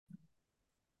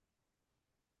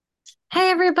Hey,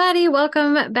 everybody,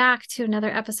 welcome back to another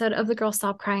episode of the Girl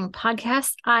Stop Crying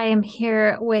podcast. I am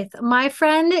here with my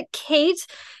friend Kate.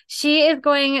 She is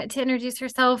going to introduce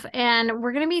herself, and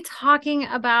we're going to be talking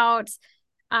about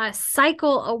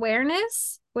cycle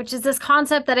awareness, which is this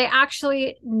concept that I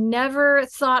actually never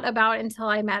thought about until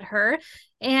I met her,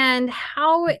 and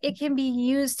how it can be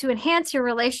used to enhance your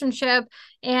relationship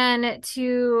and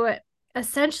to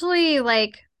essentially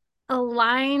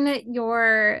align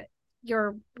your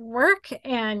work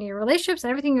and your relationships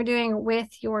and everything you're doing with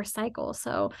your cycle.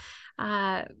 So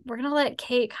we're going to let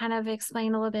Kate kind of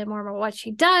explain a little bit more about what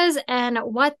she does and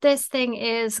what this thing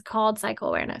is called cycle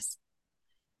awareness.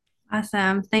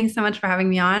 Awesome. Thanks so much for having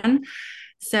me on.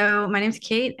 So, my name's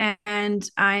Kate, and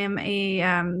I am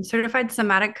a certified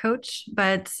somatic coach,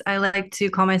 but I like to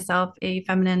call myself a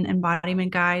feminine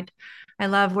embodiment guide. I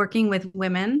love working with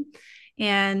women,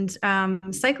 and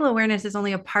cycle awareness is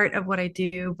only a part of what I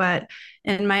do. But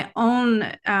in my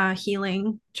own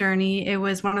healing journey, it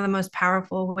was one of the most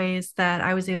powerful ways that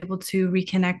I was able to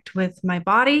reconnect with my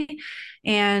body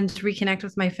and reconnect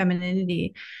with my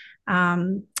femininity.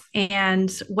 Um, and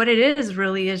what it is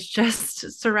really is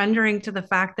just surrendering to the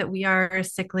fact that we are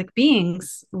cyclic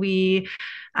beings. A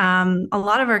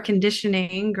lot of our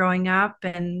conditioning growing up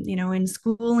and, in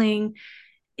schooling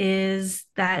is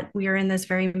that we are in this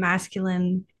very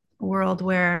masculine world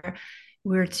where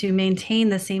we're to maintain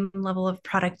the same level of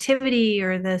productivity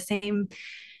or the same,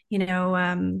 you know,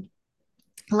 um,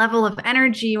 level of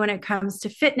energy when it comes to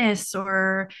fitness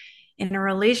or in a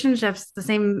relationships, the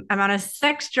same amount of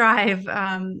sex drive.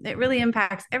 It really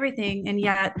impacts everything. And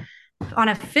yet, on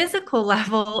a physical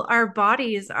level, our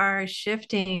bodies are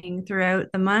shifting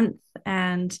throughout the month.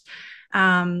 And,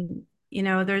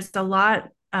 there's a lot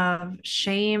of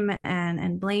shame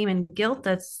and blame and guilt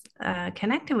that's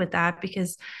connected with that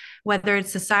because whether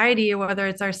it's society or whether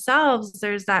it's ourselves,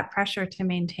 there's that pressure to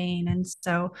maintain. And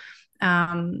so,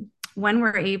 when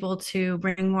we're able to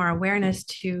bring more awareness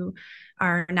to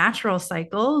our natural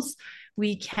cycles,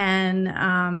 we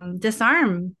can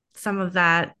disarm some of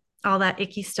that, all that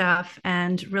icky stuff,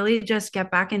 and really just get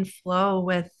back in flow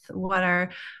with what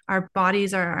our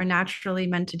bodies are naturally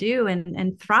meant to do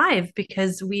and thrive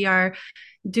because we are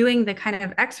doing the kind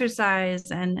of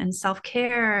exercise and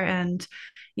self-care and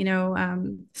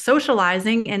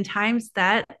socializing in times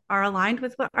that are aligned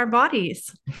with what our bodies.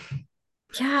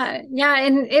 Yeah, yeah.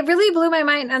 And it really blew my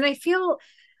mind. And I feel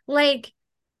like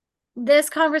this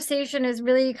conversation is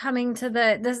really coming to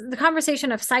the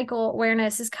conversation of cycle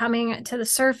awareness is coming to the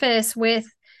surface with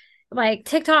like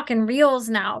TikTok and Reels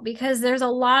now because there's a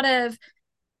lot of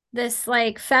this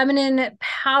like feminine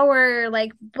power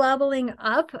like bubbling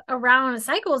up around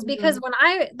cycles because Mhm. when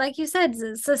I like you said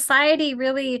society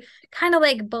really kind of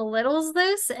like belittles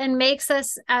this and makes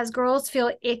us as girls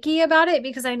feel icky about it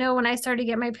because I know when I started to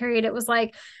get my period it was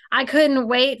like I couldn't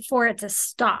wait for it to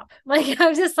stop. Like I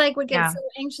was just like would get Yeah. so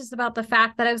anxious about the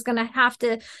fact that I was going to have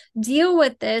to deal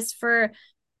with this for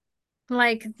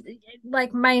like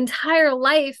my entire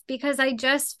life because I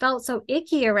just felt so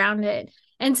icky around it.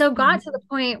 And so got to the Mhm.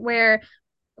 point where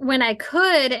when I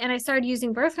could and I started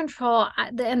using birth control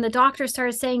and the doctor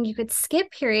started saying you could skip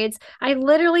periods, I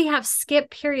literally have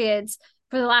skipped periods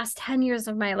for the last 10 years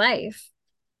of my life.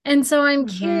 And so I'm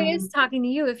curious Mhm. talking to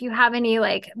you if you have any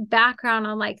like background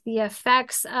on like the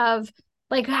effects of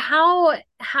like how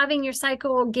having your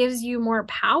cycle gives you more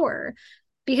power.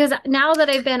 Because now that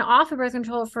I've been off of birth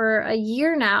control for a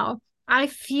year now, I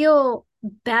feel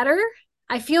better.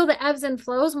 I feel the ebbs and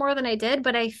flows more than I did,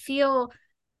 but I feel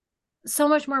so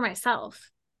much more myself.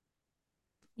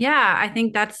 Yeah, I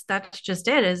think that's just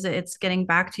it, is it's getting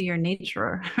back to your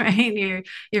nature, right?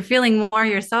 You're feeling more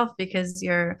yourself because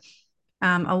you're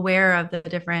aware of the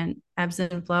different ebbs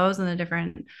and flows and the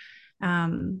different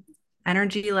um,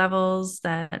 energy levels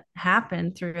that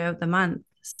happen throughout the month.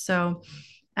 So,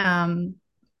 um,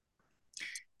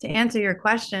 to answer your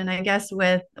question, I guess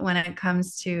with when it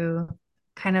comes to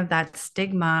kind of that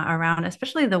stigma around,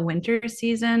 especially the winter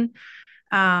season,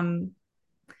 um,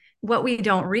 what we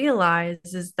don't realize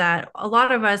is that a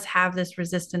lot of us have this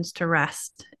resistance to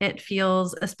rest. It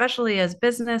feels, especially as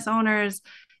business owners,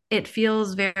 it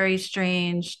feels very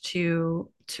strange to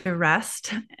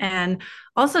rest and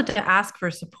also to ask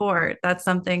for support. That's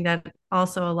something that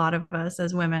also a lot of us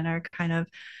as women are kind of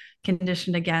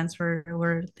conditioned against.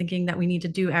 We're thinking that we need to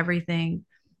do everything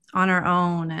on our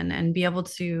own and be able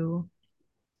to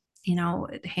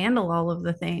handle all of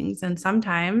the things. And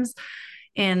sometimes,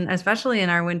 and especially in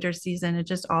our winter season, it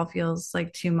just all feels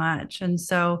like too much. And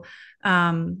so,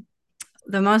 um,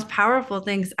 the most powerful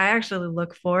things, I actually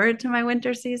look forward to my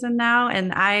winter season now.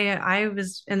 And I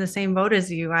was in the same boat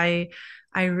as you. I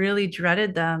really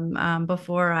dreaded them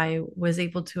before I was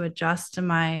able to adjust to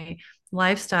my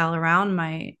lifestyle around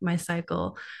my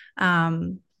cycle.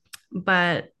 Um,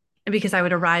 but because I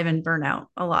would arrive and burn out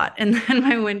a lot in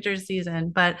my winter season.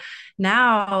 But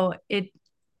now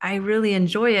I really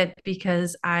enjoy it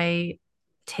because I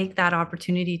take that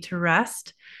opportunity to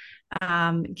rest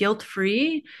guilt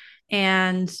free.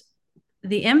 And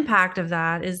the impact of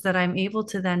that is that I'm able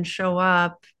to then show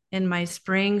up in my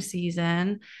spring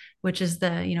season, which is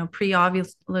the,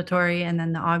 pre-ovulatory and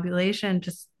then the ovulation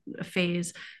just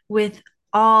phase with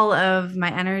all of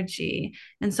my energy.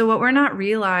 And so what we're not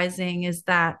realizing is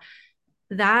that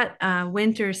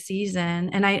winter season,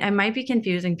 and I might be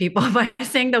confusing people by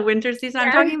saying the winter season. I'm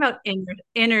Yeah. talking about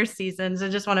inner seasons. I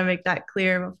just want to make that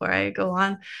clear before I go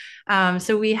on.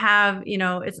 So we have,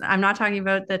 I'm not talking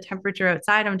about the temperature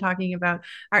outside. I'm talking about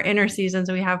our inner seasons.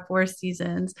 We have four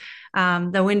seasons.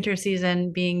 The winter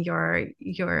season being your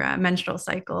menstrual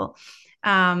cycle.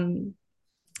 Um,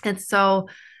 and so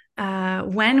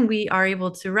when we are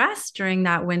able to rest during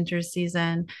that winter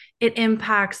season, it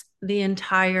impacts the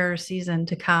entire season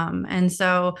to come. And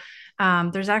so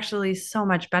there's actually so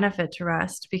much benefit to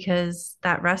rest because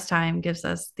that rest time gives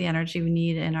us the energy we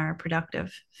need in our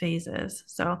productive phases.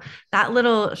 So that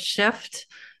little shift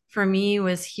for me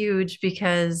was huge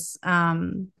because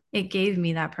it gave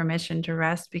me that permission to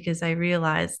rest because I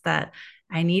realized that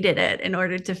I needed it in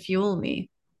order to fuel me.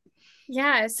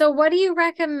 Yeah. So what do you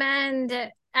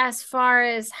recommend as far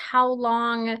as how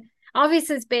long?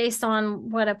 Obviously, it's based on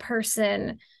what a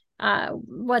person,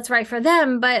 what's right for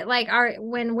them, but like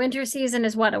when winter season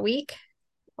is what, a week?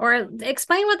 Or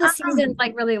explain what the seasons Um,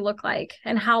 like really look like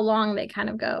and how long they kind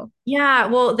of go. Yeah,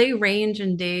 well, they range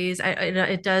in days.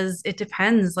 It does, it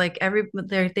depends. Like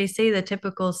they say the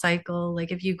typical cycle,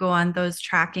 like if you go on those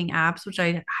tracking apps, which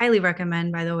I highly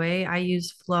recommend, by the way, I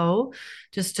use Flow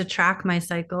just to track my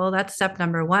cycle. That's step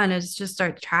number one is just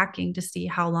start tracking to see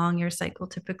how long your cycle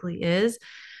typically is,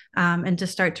 and to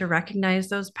start to recognize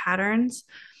those patterns.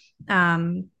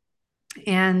 Um,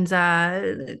 and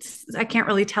I can't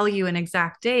really tell you an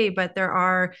exact day, but there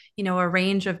are, a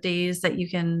range of days that you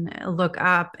can look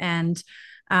up and,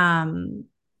 um,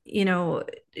 you know,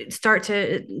 start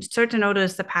to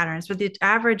notice the patterns. But the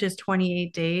average is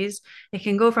 28 days. It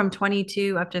can go from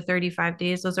 22 up to 35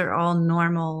 days. Those are all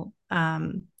normal,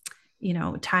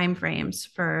 time frames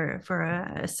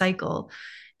for a cycle,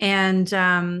 and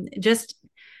just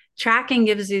tracking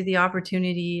gives you the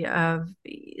opportunity of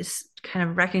kind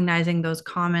of recognizing those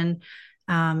common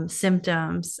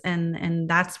symptoms, and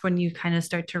that's when you kind of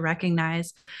start to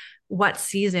recognize what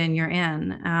season you're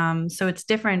in. So it's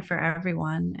different for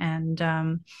everyone, and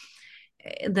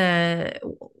the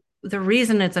the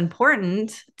reason it's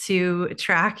important to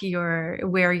track your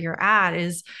where you're at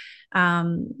is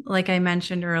like I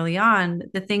mentioned early on,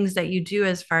 the things that you do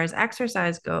as far as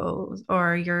exercise goes,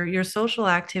 or your social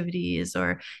activities,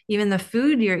 or even the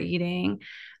food you're eating,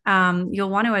 you'll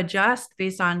want to adjust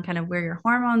based on kind of where your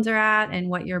hormones are at and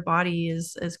what your body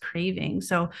is craving.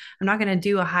 So I'm not going to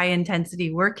do a high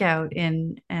intensity workout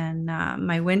in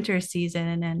my winter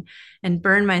season and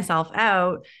burn myself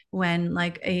out when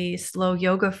like a slow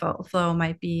yoga flow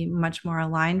might be much more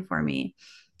aligned for me.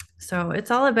 So it's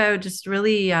all about just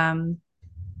really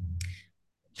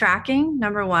tracking,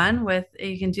 number one. With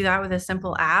you can do that with a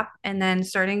simple app, and then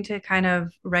starting to kind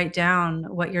of write down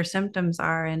what your symptoms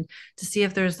are and to see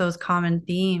if there's those common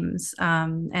themes,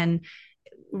 and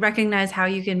recognize how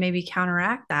you can maybe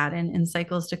counteract that in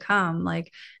cycles to come,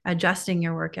 like adjusting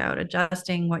your workout,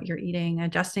 adjusting what you're eating,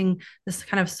 adjusting this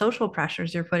kind of social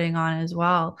pressures you're putting on as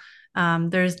well.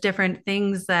 There's different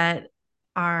things that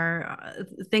are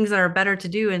better to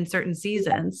do in certain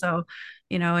seasons. So,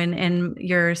 in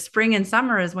your spring and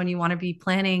summer is when you want to be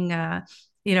planning,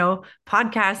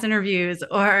 podcast interviews,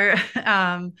 or,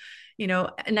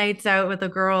 nights out with the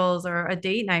girls, or a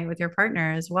date night with your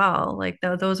partner as well. Like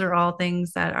those are all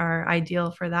things that are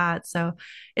ideal for that. So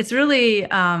it's really,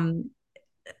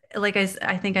 like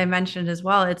I think I mentioned as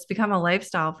well, it's become a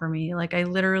lifestyle for me. Like I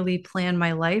literally plan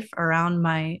my life around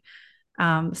my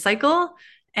cycle,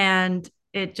 and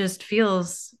it just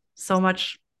feels so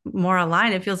much more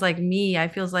aligned. It feels like me. I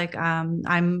feels like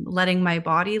I'm letting my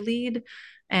body lead,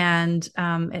 and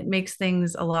it makes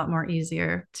things a lot more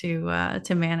easier to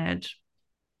manage.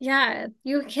 Yeah,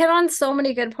 you hit on so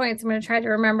many good points. I'm going to try to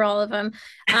remember all of them.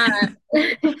 Uh,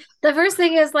 the first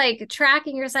thing is like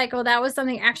tracking your cycle. That was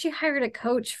something I actually hired a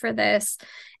coach for this.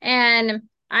 And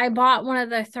I bought one of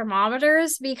the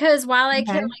thermometers because while I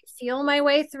can Okay. like feel my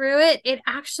way through it, it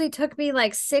actually took me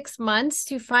like 6 months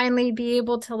to finally be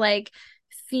able to like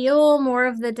feel more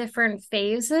of the different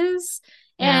phases.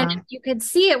 And Yeah. you could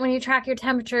see it when you track your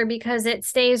temperature because it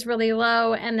stays really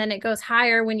low and then it goes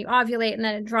higher when you ovulate and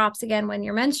then it drops again when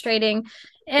you're menstruating.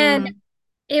 And Mm,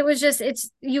 it was just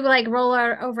it's you like roll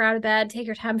over out of bed, take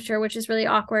your temperature, which is really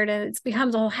awkward, and it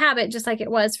becomes a whole habit, just like it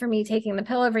was for me taking the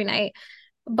pill every night.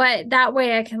 But that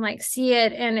way I can like see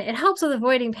it, and it helps with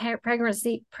avoiding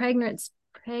pregnancy.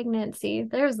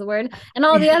 There's the word, and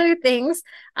all the yeah. other things.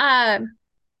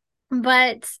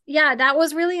 But yeah, that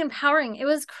was really empowering. It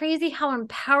was crazy how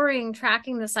empowering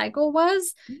tracking the cycle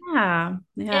was, Yeah.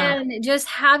 Yeah. and just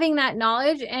having that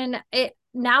knowledge. And it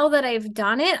now that I've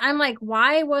done it, I'm like,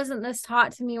 why wasn't this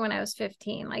taught to me when I was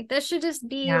 15? Like this should just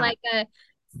be Yeah. like a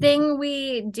thing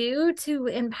we do to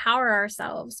empower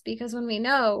ourselves, because when we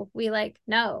know, we like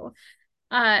know.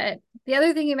 uh the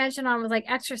other thing you mentioned on was like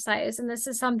exercise, and this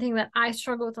is something that I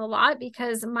struggle with a lot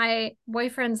because my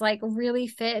boyfriend's like really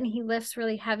fit and he lifts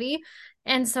really heavy,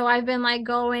 and so I've been like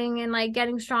going and like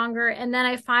getting stronger, and then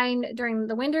I find during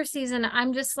the winter season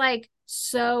I'm just like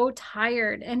so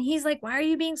tired, and he's like, why are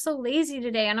you being so lazy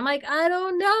today? And I'm like, I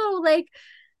don't know, like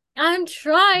I'm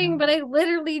trying but I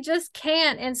literally just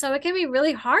can't, and so it can be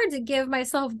really hard to give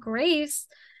myself grace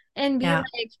and be Yeah.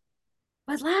 like,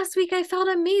 but last week I felt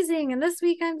amazing, and this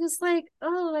week I'm just like,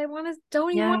 oh,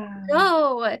 don't even want Yeah. to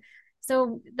go.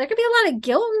 So there could be a lot of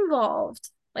guilt involved,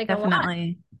 like a lot.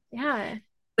 Definitely. Yeah.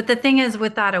 But the thing is,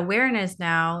 with that awareness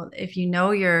now, if you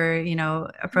know you're,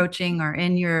 approaching or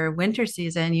in your winter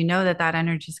season, you know that that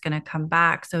energy is going to come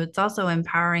back. So it's also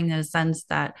empowering in a sense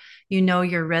that you know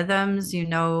your rhythms, you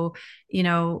know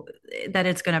that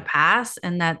it's going to pass,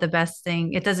 and that the best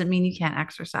thing, it doesn't mean you can't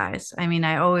exercise. I mean,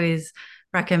 I always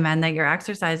recommend that you're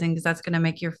exercising because that's going to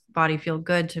make your body feel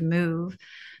good to move.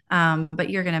 But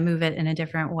you're going to move it in a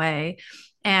different way.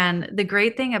 And the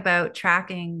great thing about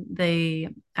tracking the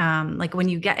like when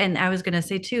you get, and I was going to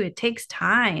say too, it takes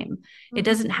time. It Mhm.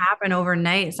 doesn't happen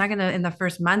overnight. It's not going to in the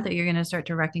first month that you're going to start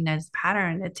to recognize the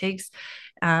pattern. It takes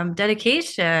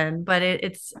dedication, but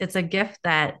it's a gift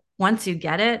that once you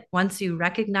get it, once you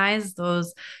recognize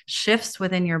those shifts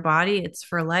within your body, it's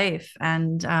for life.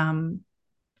 And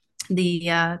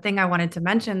the thing I wanted to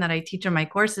mention that I teach in my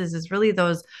courses is really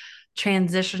those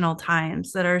transitional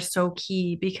times that are so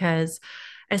key, because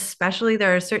especially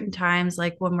there are certain times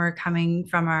like when we're coming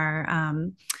from our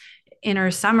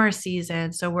inner summer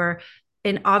season. So we're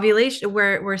in ovulation,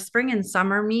 where spring and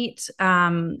summer meet.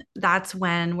 That's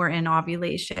when we're in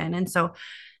ovulation. And so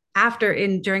after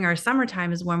in during our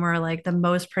summertime is when we're like the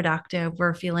most productive,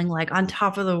 we're feeling like on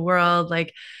top of the world,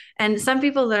 like, and some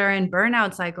people that are in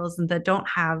burnout cycles and that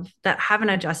haven't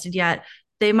adjusted yet,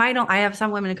 they might don't. I have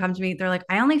some women who come to me, they're like,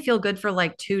 I only feel good for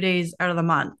like 2 days out of the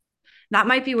month. That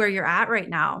might be where you're at right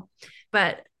now,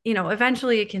 but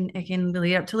eventually it can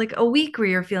lead up to like a week where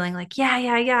you're feeling like, yeah,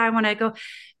 I want to go.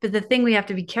 But the thing we have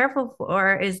to be careful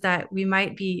for is that we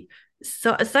might be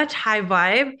such high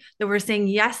vibe that we're saying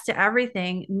yes to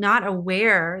everything, not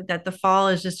aware that the fall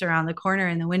is just around the corner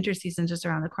and the winter season just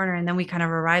around the corner. And then we kind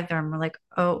of arrive there and we're like,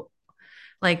 oh,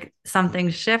 like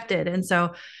something's shifted. And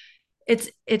so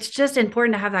it's just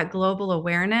important to have that global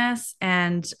awareness,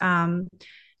 and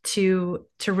to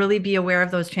really be aware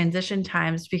of those transition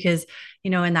times, because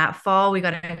in that fall we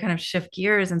got to kind of shift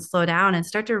gears and slow down and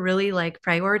start to really like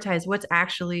prioritize what's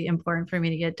actually important for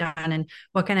me to get done, and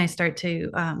what can I start to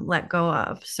let go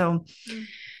of. So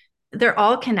they're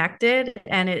all connected,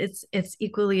 and it's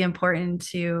equally important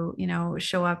to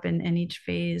show up in each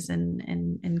phase,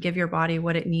 and give your body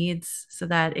what it needs so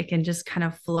that it can just kind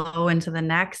of flow into the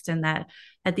next, and that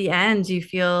at the end you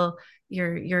feel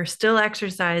you're still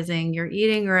exercising, you're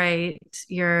eating right,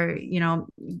 you're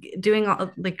doing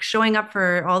like showing up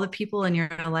for all the people in your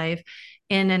life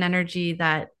in an energy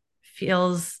that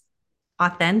feels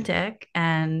authentic,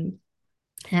 and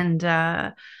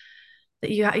that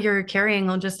you're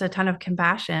carrying just a ton of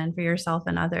compassion for yourself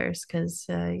and others, because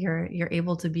you're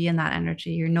able to be in that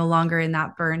energy. You're no longer in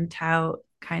that burnt out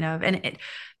kind of. And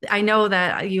I know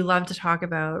that you love to talk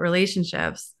about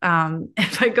relationships.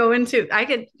 If I go into, I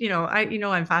could,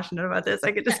 I'm passionate about this.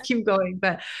 I could just keep going.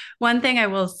 But one thing I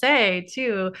will say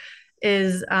too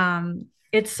is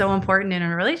it's so important in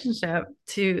a relationship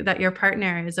to that your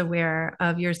partner is aware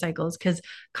of your cycles, because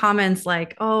comments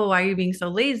like, oh, why are you being so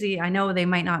lazy, I know they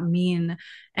might not mean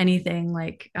anything,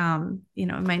 like it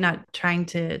might not trying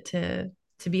to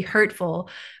be hurtful,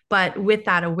 but with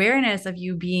that awareness of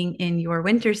you being in your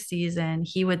winter season,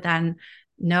 he would then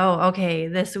know, okay,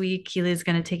 this week Keely's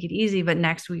going to take it easy, but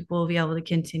next week we'll be able to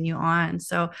continue on.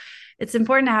 So it's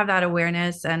important to have that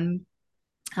awareness. And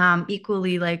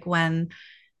equally, like when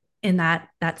in that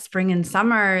spring and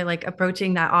summer, like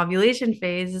approaching that ovulation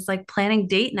phase, is like planning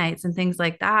date nights and things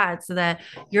like that so that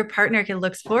your partner can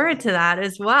look forward to that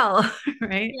as well.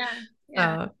 Right. Yeah.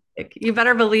 Yeah. So like, you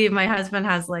better believe my husband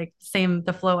has like same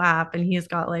the Flow app, and he's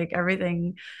got like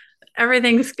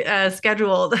everything's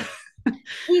scheduled.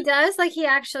 He does, like he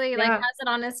actually like Yeah. has it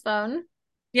on his phone.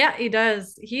 Yeah, he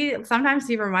does. He sometimes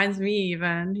he reminds me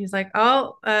even. He's like,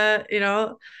 "Oh,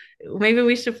 maybe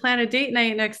we should plan a date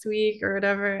night next week or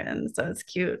whatever." And so it's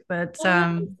cute. But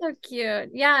Oh, that's so cute.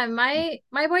 Yeah, my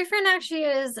boyfriend actually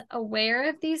is aware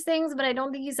of these things, but I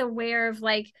don't think he's aware of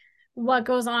like what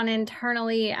goes on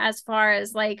internally as far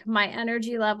as like my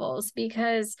energy levels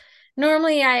because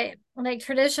normally I like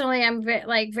traditionally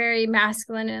like very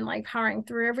masculine and like powering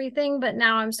through everything, but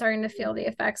now I'm starting to feel the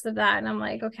effects of that and I'm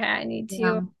like, okay, I need to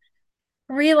yeah.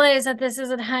 realize that this is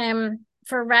a time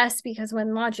for rest because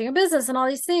when launching a business and all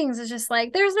these things, it's just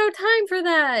like there's no time for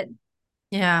that.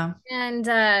 Yeah.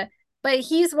 And but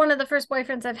he's one of the first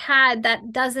boyfriends I've had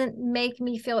that doesn't make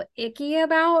me feel icky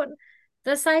about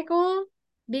the cycle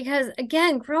because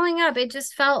again, growing up, it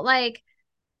just felt like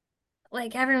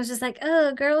everyone was just like,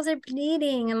 "Oh, girls are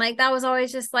bleeding." And like that was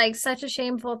always just like such a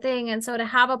shameful thing. And so to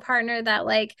have a partner that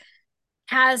like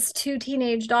has two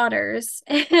teenage daughters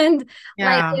and like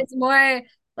Yeah. is more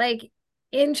like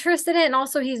interested in it. And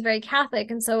also he's very Catholic.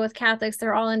 And so with Catholics,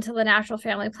 they're all into the natural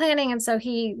family planning. And so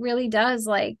he really does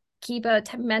like keep a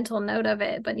mental note of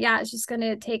it. But yeah, it's just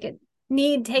gonna need taking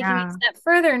it Yeah. a step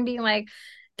further and being like,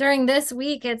 during this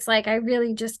week, it's like I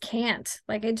really just can't.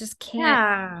 Like I just can't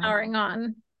Yeah. powering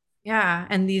on. Yeah.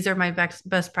 And these are my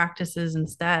best practices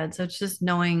instead. So it's just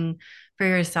knowing for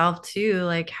yourself too,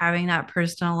 like having that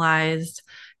personalized,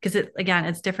 because again,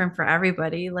 it's different for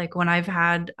everybody. Like when I've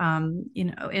had,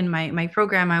 in my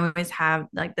program, I always have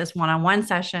like this one-on-one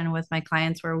session with my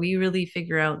clients where we really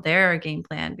figure out their game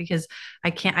plan, because I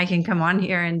can come on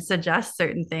here and suggest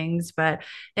certain things, but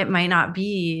it might not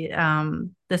be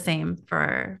the same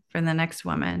for the next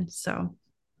woman. So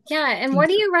Yeah, and what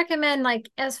do you recommend like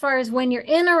as far as when you're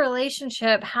in a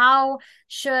relationship, how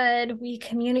should we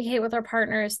communicate with our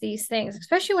partners these things,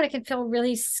 especially when it can feel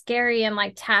really scary and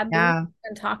like taboo yeah.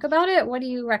 and talk about it? What do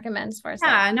you recommend as far as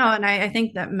that? Yeah, no, and I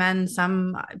think that men,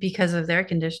 some because of their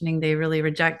conditioning, they really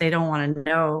reject, they don't want to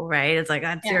know, right? It's like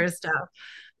that's Yeah. your stuff.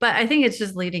 But I think it's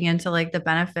just leading into like the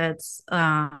benefits.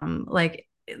 Like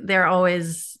they're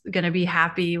always gonna be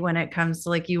happy when it comes to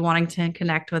like you wanting to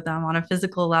connect with them on a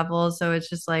physical level. So it's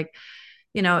just like,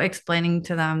 explaining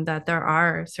to them that there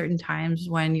are certain times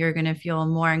when you're going to feel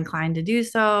more inclined to do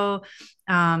so.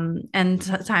 And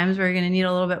times where you're going to need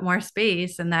a little bit more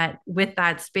space, and that with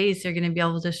that space, you're going to be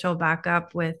able to show back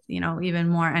up with, even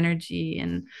more energy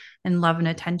and love and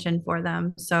attention for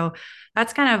them. So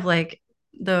that's kind of like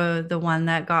the one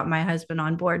that got my husband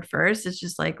on board first. It's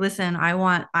just like, listen, I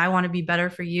want to be better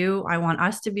for you. I want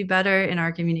us to be better in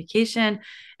our communication.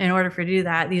 In order for to do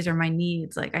that, these are my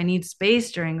needs. Like I need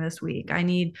space during this week. I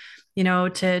need,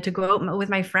 to go out with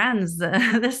my friends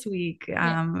this week.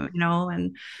 Yeah.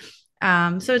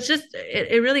 And so it's just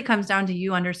it really comes down to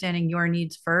you understanding your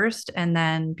needs first, and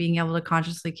then being able to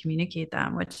consciously communicate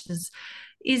them, which is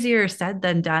easier said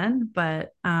than done.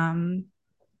 But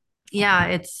yeah,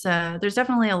 it's there's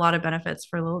definitely a lot of benefits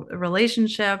for a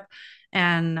relationship,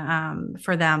 and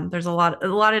for them there's a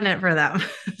lot in it for them.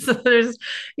 So there's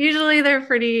usually they're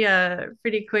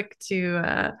pretty quick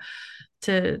to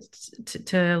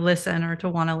to listen, or to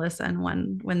want to listen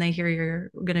when they hear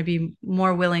you're going to be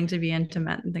more willing to be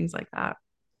intimate and things like that.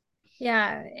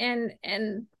 Yeah, and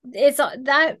it's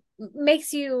that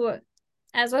makes you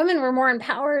as women we're more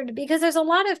empowered because there's a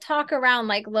lot of talk around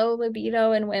like low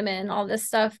libido in women, all this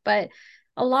stuff, but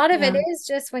a lot of it Yeah. is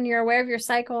just when you're aware of your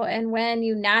cycle and when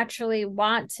you naturally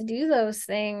want to do those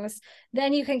things,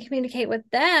 then you can communicate with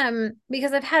them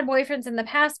because I've had boyfriends in the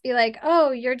past be like,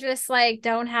 "Oh, you're just like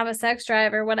don't have a sex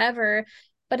drive or whatever."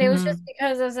 But it was just Mhm.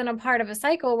 because I was in a part of a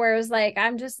cycle where it was like,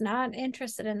 I'm just not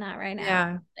interested in that right now.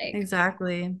 Yeah, Like,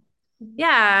 exactly.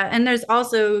 Yeah, and there's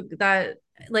also that,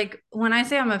 like when I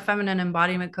say I'm a feminine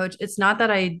embodiment coach, it's not that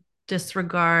I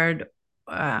disregard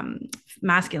um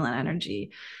masculine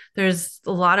energy. There's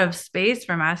a lot of space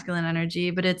for masculine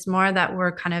energy, but it's more that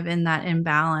we're kind of in that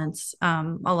imbalance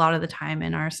a lot of the time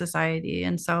in our society.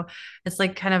 And so it's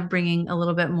like kind of bringing a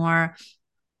little bit more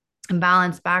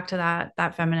balance back to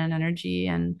that feminine energy.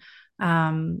 And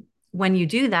when you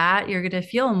do that, you're going to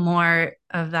feel more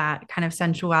of that kind of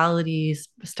sensuality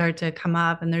start to come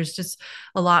up. And there's just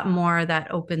a lot more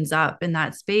that opens up in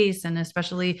that space. And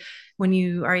especially when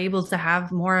you are able to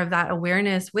have more of that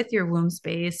awareness with your womb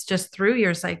space just through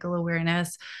your cycle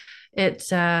awareness,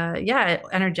 it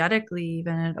energetically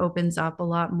even it opens up a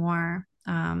lot more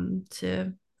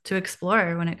to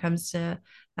explore when it comes to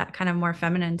that kind of more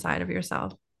feminine side of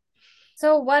yourself.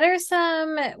 So,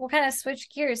 we'll kind of switch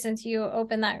gears since you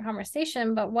opened that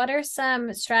conversation, but what are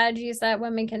some strategies that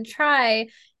women can try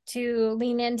to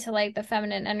lean into like the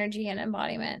feminine energy and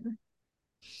embodiment?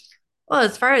 Well,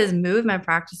 as far as movement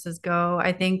practices go,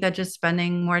 I think that just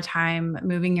spending more time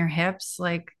moving your hips,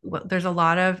 there's a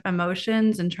lot of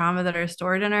emotions and trauma that are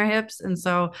stored in our hips. And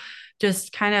so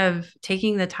just kind of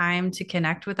taking the time to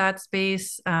connect with that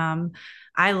space.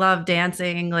 I love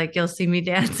dancing. Like you'll see me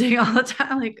dancing all the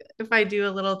time, like if I do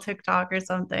a little TikTok or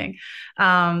something,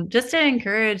 just to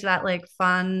encourage that like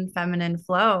fun, feminine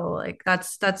flow. Like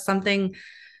that's something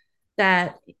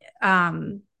that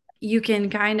you can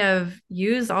kind of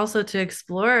use also to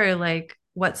explore like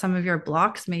what some of your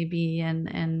blocks may be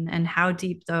and how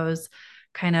deep those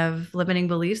kind of limiting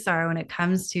beliefs are when it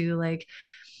comes to like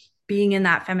being in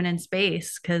that feminine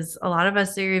space. Because a lot of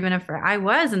us are even if I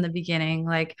was in the beginning,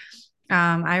 like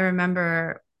I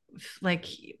remember like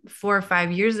 4 or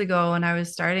 5 years ago when I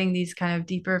was starting these kind of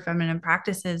deeper feminine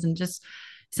practices and just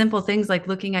simple things like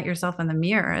looking at yourself in the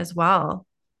mirror as well,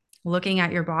 looking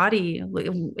at your body,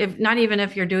 if not even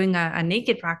if you're doing a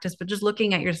naked practice, but just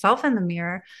looking at yourself in the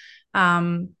mirror.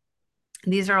 um,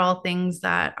 these are all things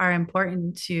that are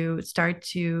important to start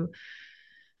to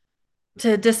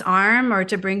disarm or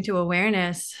to bring to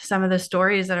awareness some of the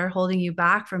stories that are holding you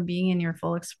back from being in your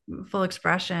full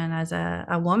expression as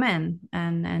a woman,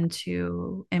 and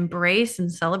to embrace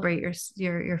and celebrate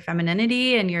your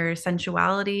femininity and your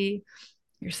sensuality,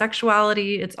 your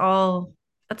sexuality. It's all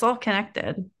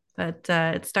connected, but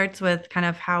it starts with kind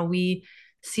of how we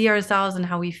see ourselves and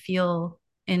how we feel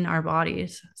in our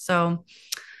bodies. So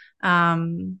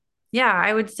um yeah,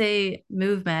 I would say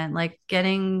movement, like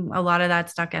getting a lot of that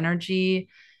stuck energy.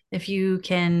 If you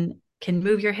can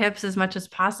move your hips as much as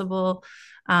possible.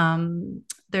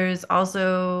 There's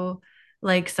also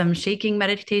like some shaking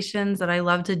meditations that I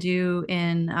love to do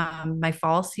in my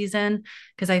fall season,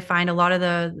 because I find a lot of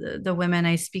the women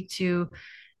I speak to,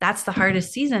 that's the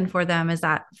hardest season for them, is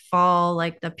that fall,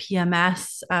 like the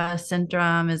PMS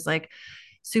syndrome is like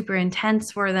super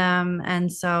intense for them. And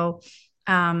so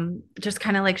just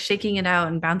kind of like shaking it out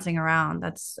and bouncing around,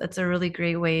 that's a really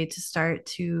great way to start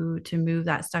to move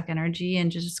that stuck energy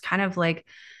and just kind of like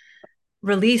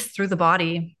release through the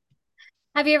body.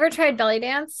 Have you ever tried belly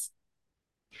dance?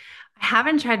 I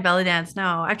haven't tried belly dance.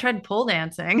 No, I've tried pole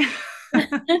dancing.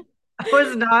 I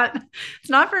was not, it's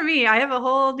not for me. I have a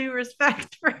whole new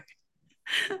respect for,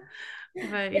 but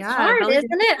It's yeah, hard, belly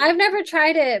isn't it? dancing. I've never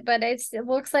tried it, but it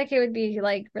looks like it would be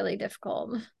like really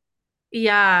difficult.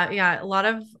 Yeah, yeah, a lot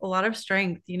of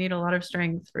strength. You need a lot of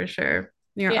strength for sure.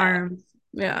 Your Yeah. arms.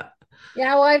 Yeah.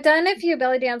 Yeah, well, I've done a few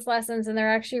belly dance lessons and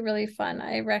they're actually really fun.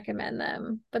 I recommend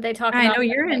them. But they talk I about know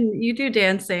like, you do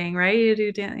dancing, right? You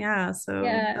do dance. Yeah. So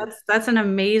yeah. that's an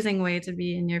amazing way to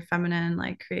be in your feminine,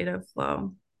 like creative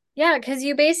flow. Yeah, because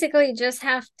you basically just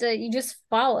have to, you just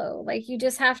follow. Like you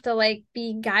just have to like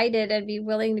be guided and be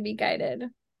willing to be guided.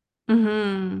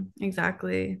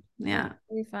 Exactly. It's Yeah.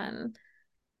 really fun.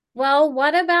 Well,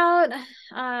 what about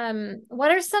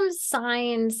what are some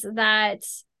signs that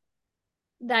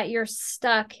you're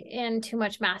stuck in too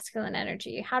much masculine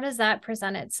energy? How does that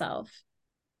present itself?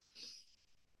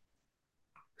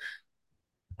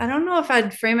 I don't know if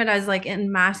I'd frame it as like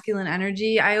in masculine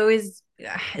energy.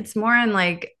 It's more in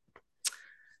like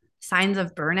signs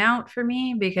of burnout for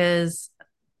me, because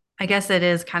I guess it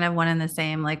is kind of one and the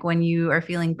same. Like when you are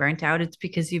feeling burnt out, it's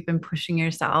because you've been pushing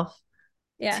yourself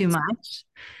Yeah. too much.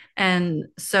 And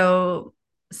so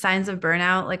signs of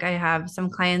burnout, like I have some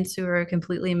clients who are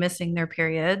completely missing their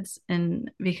periods, and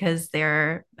because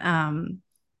their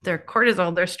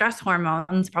cortisol, their stress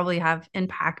hormones probably have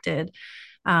impacted.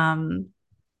 Um,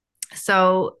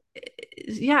 so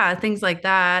yeah, things like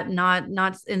that,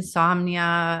 not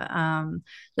insomnia,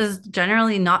 just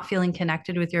generally not feeling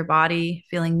connected with your body,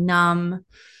 feeling numb,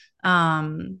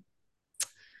 um,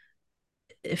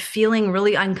 feeling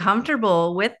really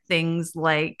uncomfortable with things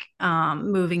like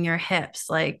moving your hips,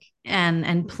 like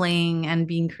and playing and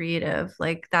being creative.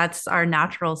 Like that's our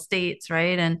natural states,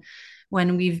 right? And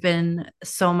when we've been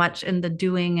so much in the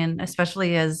doing, and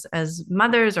especially as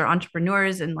mothers or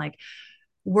entrepreneurs and like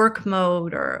work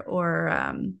mode or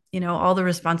all the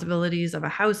responsibilities of a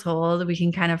household, we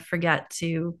can kind of forget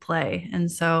to play.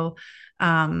 And so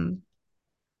Um,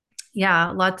 yeah,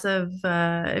 lots of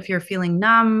if you're feeling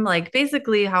numb, like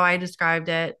basically how I described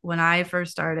it when I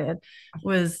first started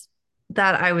was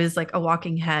that I was like a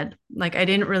walking head. Like I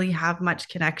didn't really have much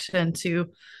connection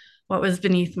to what was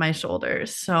beneath my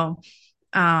shoulders. So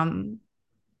um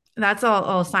that's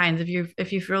all signs. If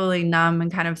you feel really numb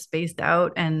and kind of spaced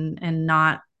out and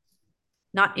not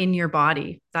in your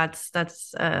body, that's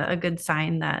a good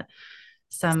sign that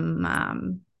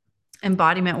some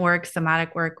embodiment work,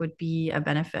 somatic work would be a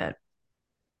benefit.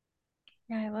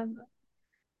 Yeah, I love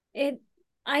it.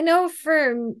 I know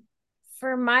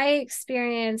for my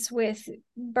experience with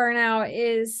burnout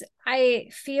is I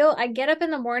get up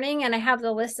in the morning and I have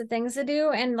the list of things to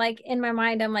do, and like in my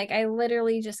mind I'm like I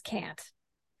literally just can't.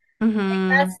 Like Mm-hmm.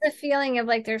 that's the feeling of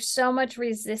like there's so much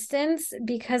resistance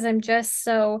because I'm just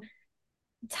so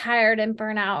tired and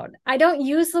burnout. I don't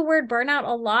use the word burnout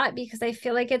a lot because I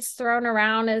feel like it's thrown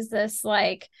around as this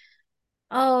like,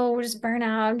 oh, we're just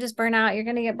burnout. I'm just burnout. You're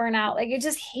gonna get burnout. Like you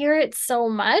just hear it so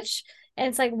much. And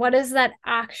it's like, what does that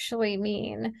actually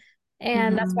mean?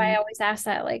 And that's why I Mm-hmm. always ask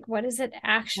that, like, what does it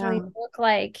actually Yeah. look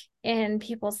like in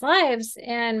people's lives?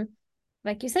 And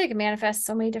like you said, it can manifest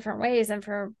so many different ways. And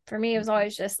for me, it was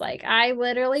always just like, I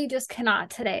literally just cannot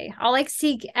today. I'll like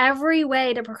seek every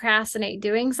way to procrastinate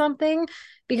doing something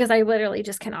because I literally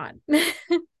just cannot.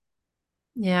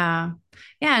 Yeah.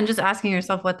 Yeah. And just asking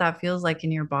yourself what that feels like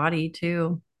in your body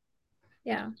too.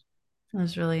 Yeah.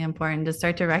 That's really important to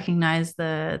start to recognize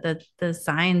the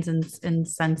signs and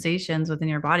sensations within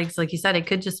your body. Because like you said, it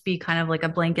could just be kind of like a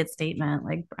blanket statement,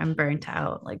 like I'm burnt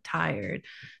out, like tired.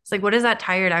 It's like, what does that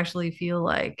tired actually feel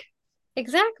like?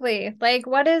 Exactly. Like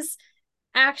what is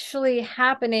actually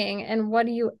happening and what are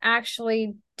you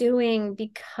actually doing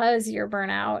because you're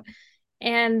burnout?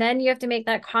 And then you have to make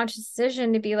that conscious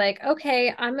decision to be like,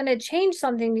 okay, I'm going to change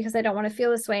something because I don't want to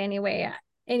feel this way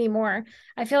anymore.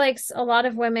 I feel like a lot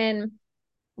of women,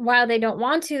 while they don't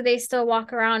want to, they still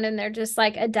walk around and they're just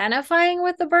like identifying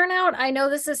with the burnout. I know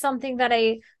this is something that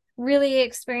I really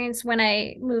experienced when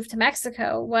I moved to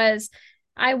Mexico was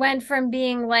I went from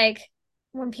being like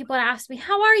when people asked me,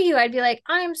 "How are you?" I'd be like,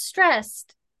 "I'm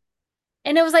stressed."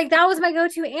 And it was like that was my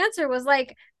go-to answer was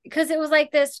like because it was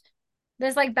like this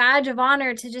like badge of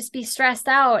honor to just be stressed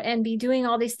out and be doing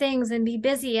all these things and be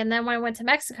busy. And then when I went to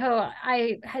Mexico,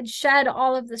 I had shed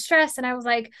all of the stress and I was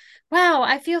like, wow,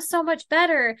 I feel so much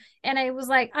better. And I was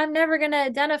like, I'm never going to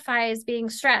identify as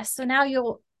being stressed. So now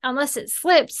unless it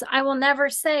slips, I will never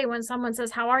say when someone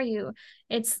says, how are you?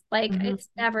 It's like, Mhm. it's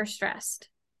never stressed.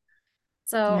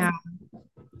 Yeah. So,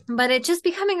 but it's just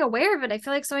becoming aware of it. I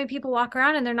feel like so many people walk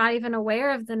around and they're not even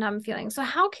aware of the numb feeling. So,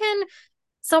 how can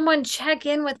someone check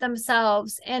in with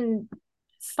themselves and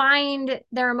find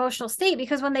their emotional state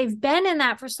because when they've been in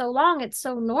that for so long it's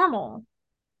so normal.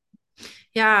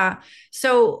 Yeah.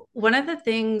 So, one of the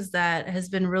things that has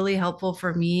been really helpful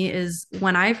for me is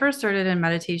when I first started in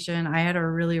meditation, I had a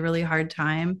really, really hard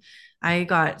time. I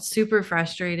got super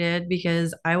frustrated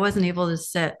because I wasn't able to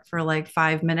sit for like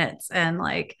 5 minutes and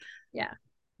like Yeah.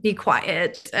 be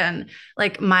quiet and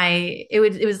like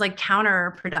it was like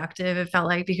counterproductive, it felt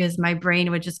like, because my brain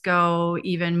would just go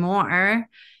even more.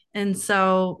 And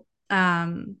so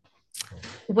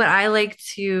what I like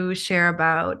to share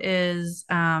about is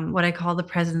what I call the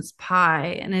presence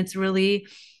pie. And it's really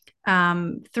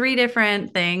three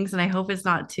different things. And I hope it's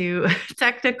not too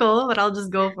technical, but I'll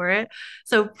just go for it.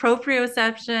 So,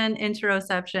 proprioception,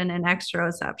 interoception, and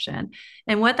exteroception.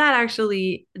 And what that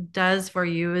actually does for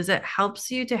you is it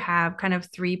helps you to have kind of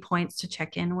 3 points to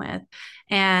check in with.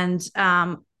 And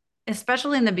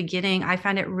especially in the beginning, I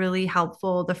find it really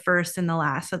helpful, the first and the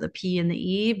last, so the P and the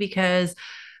E, because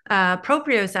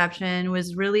proprioception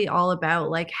was really all about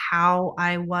like how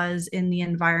I was in the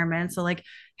environment. So like,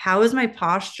 how is my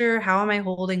posture? How am I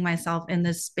holding myself in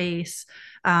this space?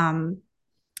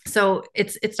 So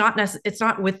it's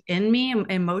not within me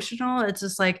emotional. It's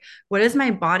just like, what is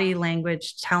my body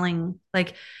language telling?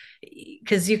 Like,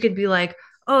 because you could be like,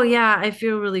 oh yeah, I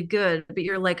feel really good, but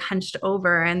you're like hunched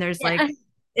over, and there's Yeah. like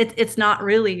it's not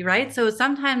really right. So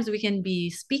sometimes we can be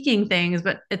speaking things,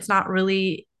 but it's not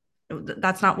really,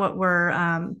 that's not what we're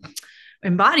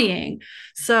embodying.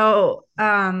 So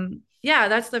yeah,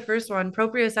 that's the first one.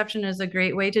 Proprioception is a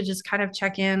great way to just kind of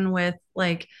check in with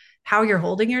like how you're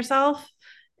holding yourself.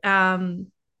 Um,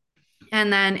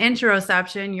 and then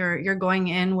interoception, you're going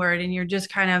inward and you're just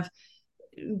kind of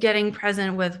getting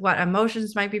present with what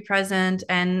emotions might be present.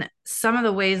 And some of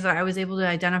the ways that I was able to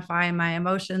identify my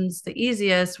emotions the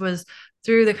easiest was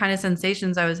through the kind of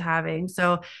sensations I was having.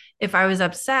 So if I was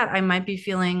upset, I might be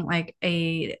feeling like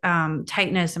a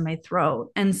tightness in my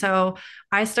throat. And so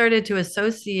I started to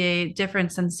associate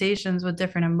different sensations with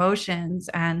different emotions.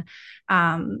 And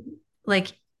um,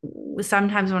 like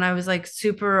sometimes when I was like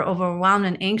super overwhelmed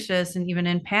and anxious and even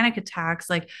in panic attacks,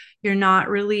 like you're not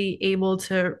really able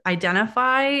to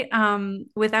identify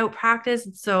without practice.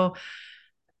 So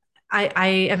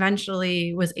I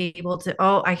eventually was able to,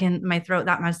 oh, I can, my throat,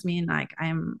 that must mean like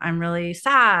I'm really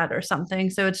sad or something.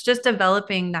 So it's just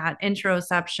developing that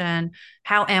interoception.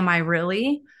 How am I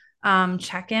really?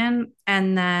 Check in.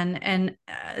 And then, and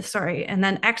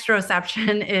then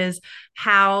exteroception is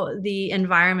how the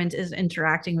environment is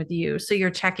interacting with you. So you're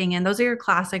checking in. Those are your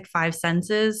classic five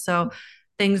senses. So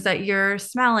things that you're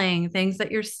smelling, things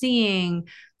that you're seeing,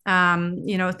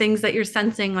 things that you're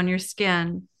sensing on your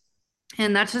skin,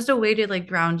 and that's just a way to like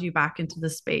ground you back into the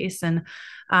space. And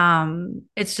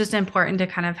it's just important to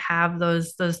kind of have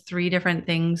those three different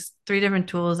things, three different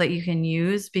tools that you can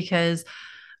use, because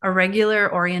a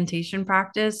regular orientation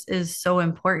practice is so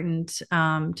important,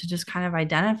 to just kind of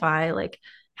identify like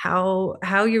how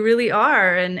you really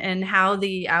are, and how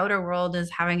the outer world is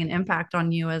having an impact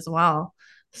on you as well.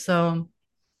 So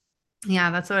yeah,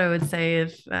 that's what I would say,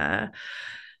 if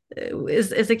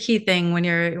is a key thing when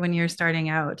you're starting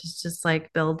out. It's just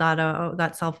like build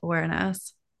that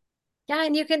self-awareness. Yeah,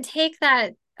 and you can take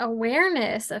that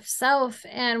awareness of self,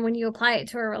 and when you apply it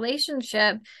to a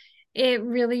relationship, it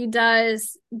really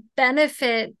does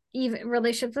benefit even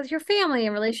relationships with your family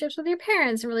and relationships with your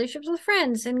parents and relationships with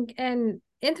friends and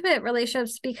intimate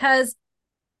relationships, because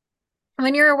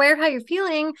when you're aware of how you're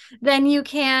feeling, then you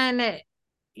can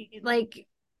like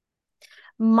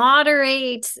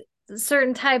moderate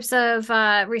certain types of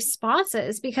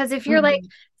responses. Because if you're like Mhm.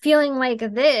 feeling like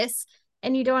this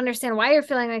and you don't understand why you're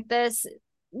feeling like this,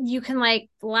 you can like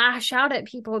lash out at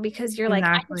people because you're like,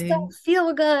 I just Exactly. don't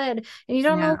feel good, and you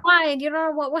don't know Yeah. why, and you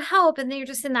don't know what will help, and then you're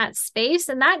just in that space.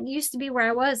 And that used to be where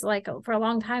I was like for a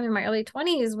long time in my early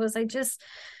 20s, was I just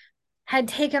had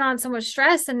taken on so much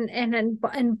stress and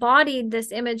embodied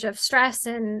this image of stress,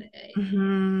 and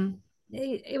Hmm.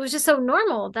 it was just so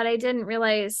normal that I didn't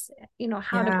realize,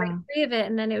 how to break Yeah. free of it.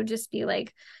 And then it would just be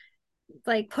like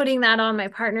putting that on my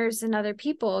partners and other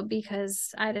people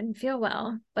because I didn't feel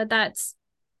well. But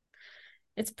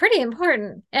it's pretty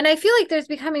important. And I feel like there's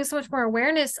becoming so much more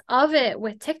awareness of it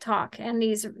with TikTok and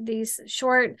these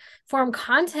short form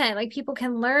content. Like people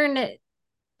can learn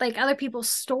like other people's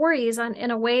stories on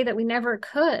in a way that we never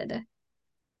could.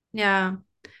 Yeah.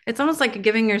 It's almost like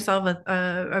giving yourself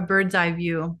a bird's eye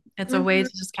view. It's a way Mm-hmm.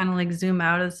 to just kind of like zoom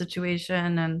out of the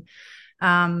situation. And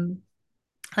um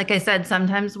like I said,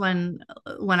 sometimes when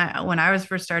I was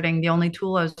first starting, the only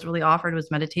tool I was really offered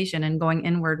was meditation, and going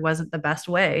inward wasn't the best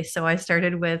way. So I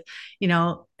started with,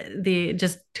 the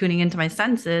just tuning into my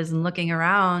senses and looking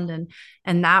around,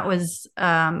 and that was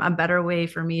a better way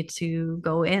for me to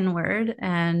go inward,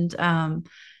 and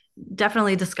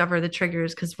definitely discover the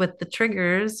triggers. Because with the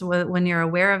triggers, when you're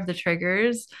aware of the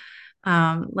triggers,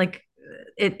 like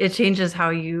it changes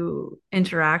how you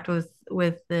interact with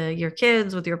your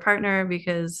kids, with your partner,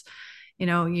 because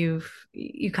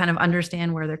you kind of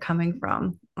understand where they're coming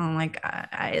from. Like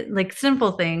I like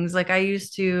simple things. Like I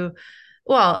used to,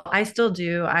 well, I still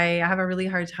do. I have a really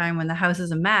hard time when the house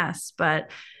is a mess, but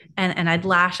and I'd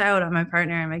lash out on my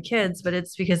partner and my kids, but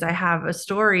it's because I have a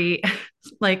story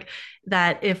like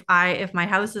that. If my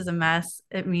house is a mess,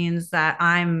 it means that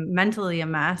I'm mentally a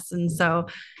mess. And so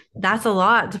that's a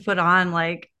lot to put on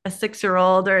like a 6-year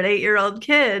old or an 8-year old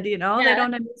kid. They Yeah.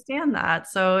 don't understand that.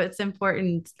 So it's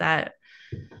important that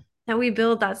we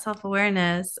build that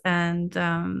self-awareness. And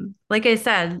like I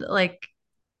said, like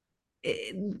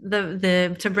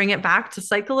the to bring it back to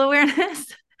cycle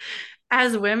awareness,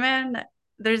 as women,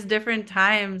 there's different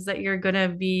times that you're going to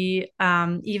be,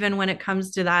 even when it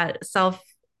comes to that self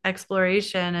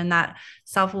exploration and that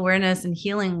self-awareness and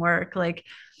healing work, like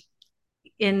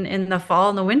in the fall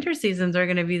and the winter seasons are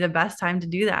going to be the best time to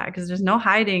do that, because there's no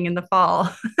hiding in the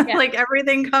fall. Yeah. Like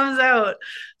everything comes out.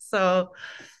 So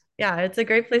yeah, it's a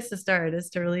great place to start,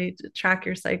 is to really track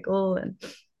your cycle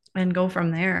and go from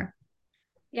there.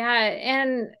 Yeah.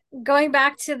 And going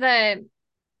back to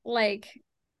like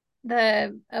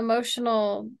the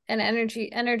emotional and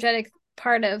energetic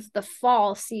part of the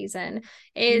fall season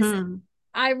is, Mhm.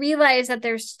 I realize that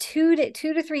there's 2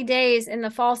 to 3 days in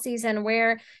the fall season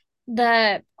where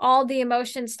the all the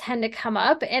emotions tend to come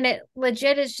up, and it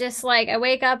legit is just like I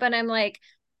wake up and I'm like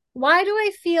why do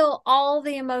I feel all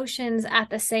the emotions at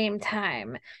the same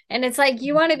time? And it's like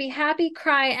you want to be happy,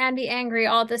 cry, and be angry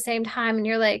all at the same time. And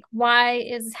you're like, why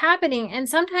is this happening? And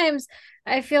sometimes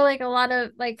I feel like a lot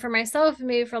of, like, for myself,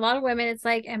 maybe for a lot of women, it's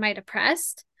like, am I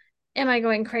depressed? Am I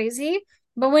going crazy?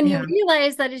 But when you Yeah.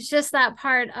 realize that it's just that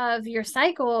part of your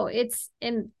cycle, it's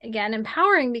again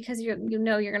empowering because you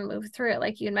know you're going to move through it,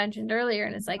 like you had mentioned earlier.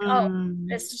 And it's like, oh, Mm.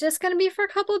 this is just going to be for a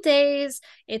couple days.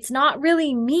 It's not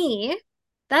really me.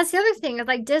 That's the other thing, is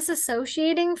like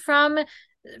disassociating from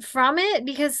it,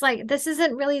 because like this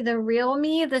isn't really the real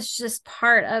me. This is just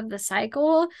part of the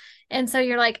cycle. And so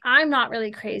you're like, I'm not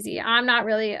really crazy. I'm not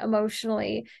really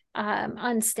emotionally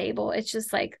unstable. It's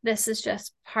just like this is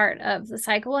just part of the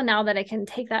cycle. And now that I can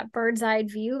take that bird's eye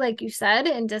view, like you said,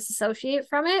 and disassociate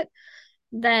from it,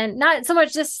 then not so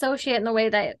much disassociate in the way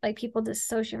that like people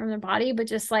disassociate from their body, but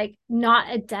just like not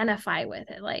identify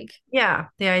with it. Like, Yeah,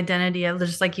 the identity of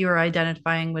just like you were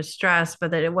identifying with stress,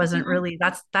 but that it wasn't mhm. really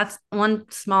that's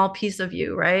one small piece of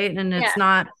you, right? And Yeah. it's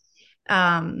not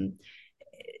um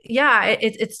yeah,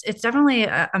 it's definitely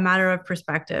a matter of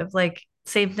perspective. Like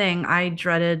same thing, I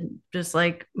dreaded just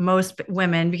like most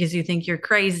women because you think you're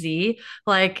crazy,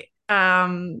 like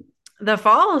the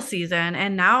fall season.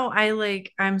 And now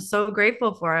I'm so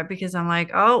grateful for it because I'm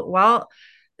like, oh, well,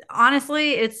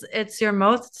 honestly, it's your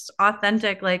most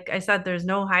authentic. Like I said, there's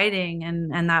no hiding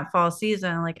and that fall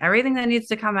season, like everything that needs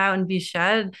to come out and be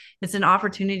shed, it's an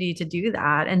opportunity to do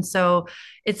that. And so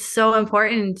it's so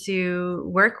important to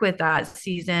work with that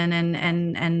season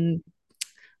and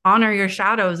honor your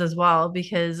shadows as well,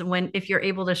 because when if you're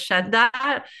able to shed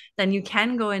that, then you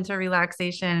can go into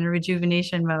relaxation and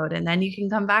rejuvenation mode, and then you can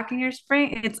come back in your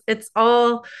spring. It's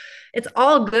all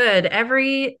good.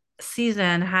 Every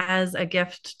season has a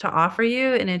gift to offer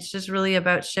you, and it's just really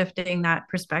about shifting that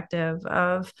perspective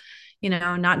of,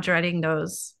 not dreading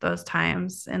those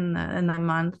times in the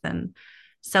month, and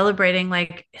celebrating.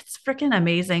 Like it's freaking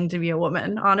amazing to be a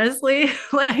woman, honestly.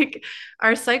 Like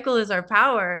our cycle is our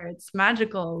power. It's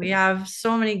magical. We have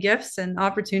so many gifts and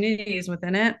opportunities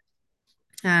within it.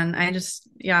 And I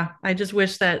just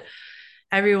wish that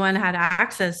everyone had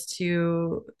access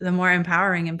to the more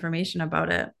empowering information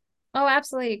about it. Oh,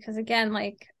 absolutely. Because again,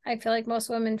 like I feel like most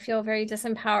women feel very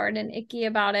disempowered and icky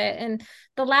about it. And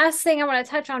the last thing I want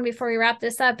to touch on before we wrap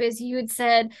this up is you had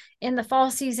said in the fall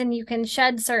season you can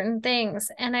shed certain things.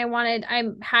 And I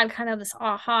had kind of this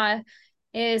aha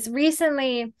is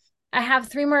recently I have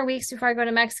 3 more weeks before I go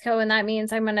to Mexico. And that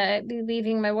means I'm going to be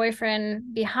leaving my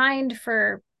boyfriend behind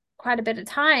for quite a bit of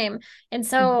time. And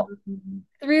so Mhm.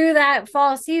 through that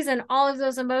fall season, all of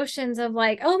those emotions of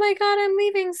like, oh my God, I'm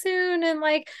leaving soon. And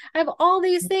like, I have all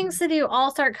these things to do,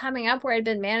 all start coming up where I'd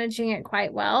been managing it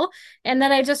quite well. And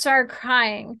then I just started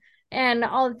crying and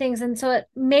all the things. And so it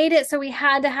made it so we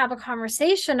had to have a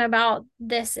conversation about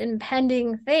this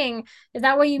impending thing. Is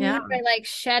that what you mean Yeah. by like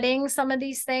shedding some of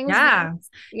these things? Yeah. Because,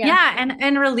 yeah. Yeah.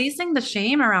 And releasing the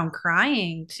shame around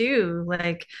crying too.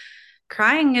 Like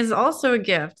crying is also a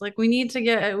gift. Like we need to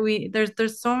get we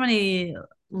there's so many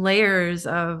layers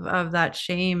of that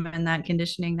shame and that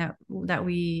conditioning that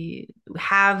we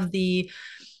have the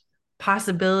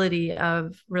possibility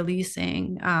of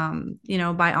releasing,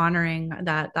 by honoring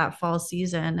that fall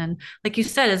season. And like you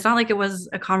said, it's not like it was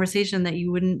a conversation that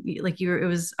you wouldn't like you it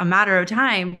was a matter of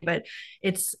time, but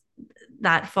it's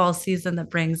that fall season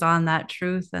that brings on that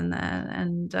truth. And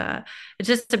it's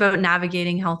just about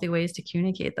navigating healthy ways to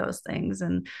communicate those things.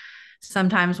 And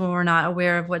sometimes when we're not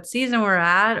aware of what season we're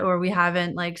at, or we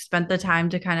haven't like spent the time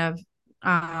to kind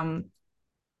of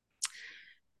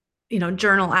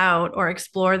journal out or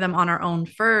explore them on our own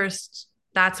first,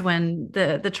 that's when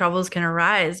the troubles can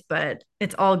arise. But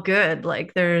it's all good.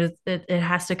 Like it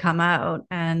has to come out.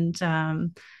 And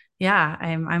yeah,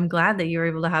 I'm glad that you were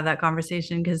able to have that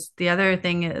conversation, because the other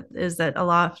thing is that a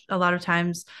lot of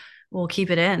times we'll keep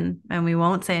it in and we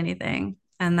won't say anything,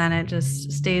 and then it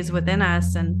just stays within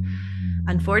us. And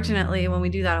unfortunately, when we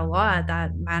do that a lot,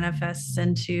 that manifests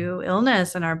into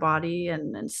illness in our body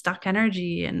and stuck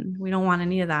energy, and we don't want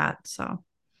any of that. So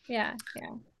Yeah.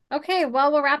 Yeah. Okay.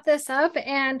 Well, we'll wrap this up.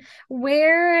 And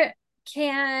where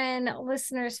can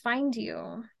listeners find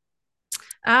you?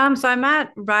 so I'm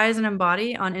at Rise and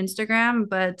Embody on Instagram,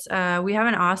 but we have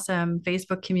an awesome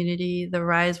Facebook community, the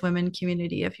Rise Women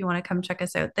community, if you want to come check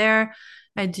us out there.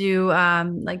 I do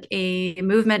like a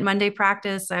movement Monday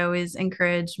practice. I always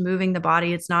encourage moving the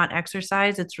body. It's not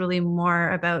exercise, it's really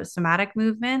more about somatic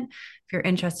movement. If you're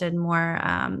interested more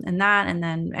in that, and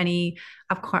then any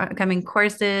upcoming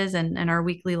courses and our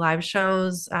weekly live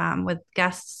shows with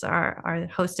guests are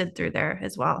hosted through there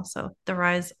as well. So the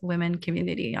Rise Women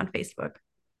community on Facebook.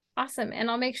 Awesome. And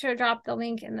I'll make sure to drop the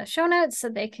link in the show notes so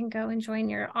they can go and join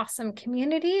your awesome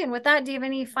community. And with that, do you have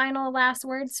any final last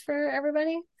words for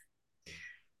everybody?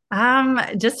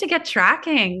 Just to get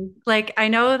tracking. Like I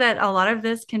know that a lot of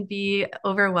this can be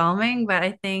overwhelming, but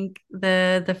I think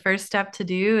the first step to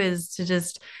do is to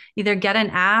just either get an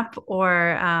app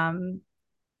or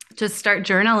just start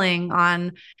journaling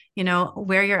on,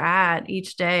 where you're at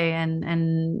each day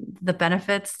and the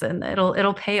benefits, and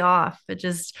it'll pay off. But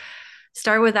just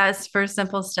start with that first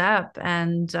simple step.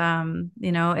 And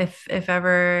if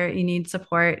ever you need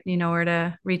support, you know where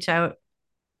to reach out.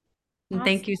 And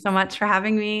thank you Awesome. so much for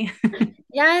having me.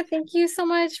 Yeah, thank you so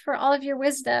much for all of your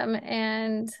wisdom,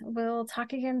 and we'll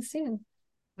talk again soon.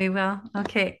 We will.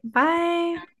 Okay.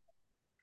 Bye.